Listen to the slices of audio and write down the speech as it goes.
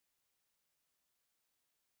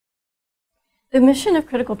The mission of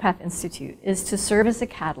Critical Path Institute is to serve as a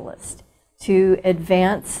catalyst to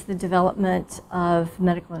advance the development of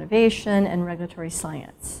medical innovation and regulatory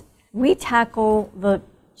science. We tackle the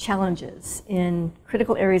challenges in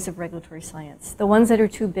critical areas of regulatory science, the ones that are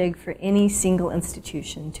too big for any single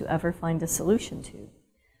institution to ever find a solution to.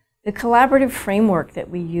 The collaborative framework that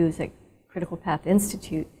we use at Critical Path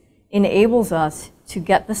Institute enables us to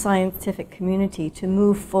get the scientific community to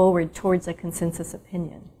move forward towards a consensus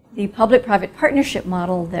opinion. The public-private partnership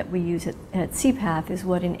model that we use at CPATH is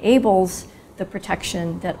what enables the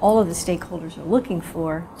protection that all of the stakeholders are looking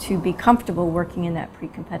for to be comfortable working in that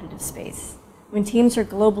pre-competitive space. When teams are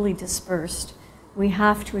globally dispersed, we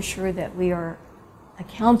have to assure that we are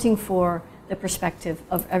accounting for the perspective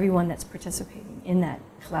of everyone that's participating in that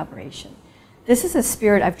collaboration. This is a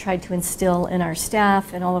spirit I've tried to instill in our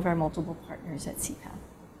staff and all of our multiple partners at CPATH.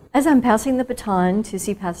 As I'm passing the baton to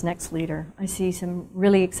CPATH's next leader, I see some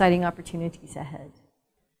really exciting opportunities ahead.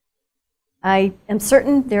 I am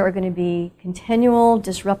certain there are going to be continual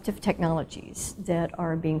disruptive technologies that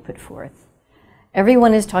are being put forth.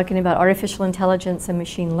 Everyone is talking about artificial intelligence and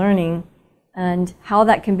machine learning, and how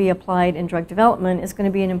that can be applied in drug development is going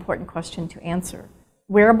to be an important question to answer.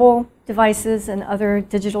 Wearable devices and other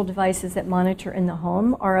digital devices that monitor in the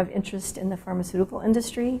home are of interest in the pharmaceutical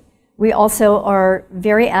industry. We also are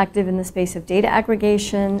very active in the space of data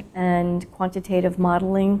aggregation and quantitative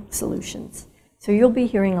modeling solutions. So you'll be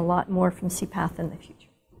hearing a lot more from CPATH in the future.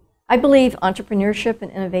 I believe entrepreneurship and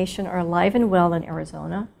innovation are alive and well in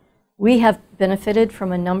Arizona. We have benefited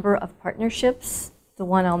from a number of partnerships. The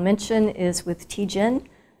one I'll mention is with TGen.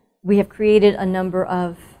 We have created a number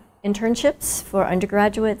of internships for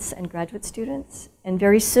undergraduates and graduate students, and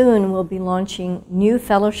very soon we'll be launching new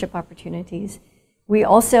fellowship opportunities. We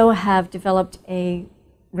also have developed a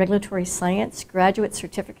regulatory science graduate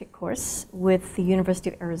certificate course with the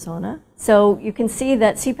University of Arizona. So you can see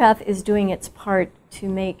that CPATH is doing its part to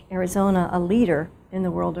make Arizona a leader in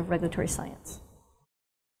the world of regulatory science.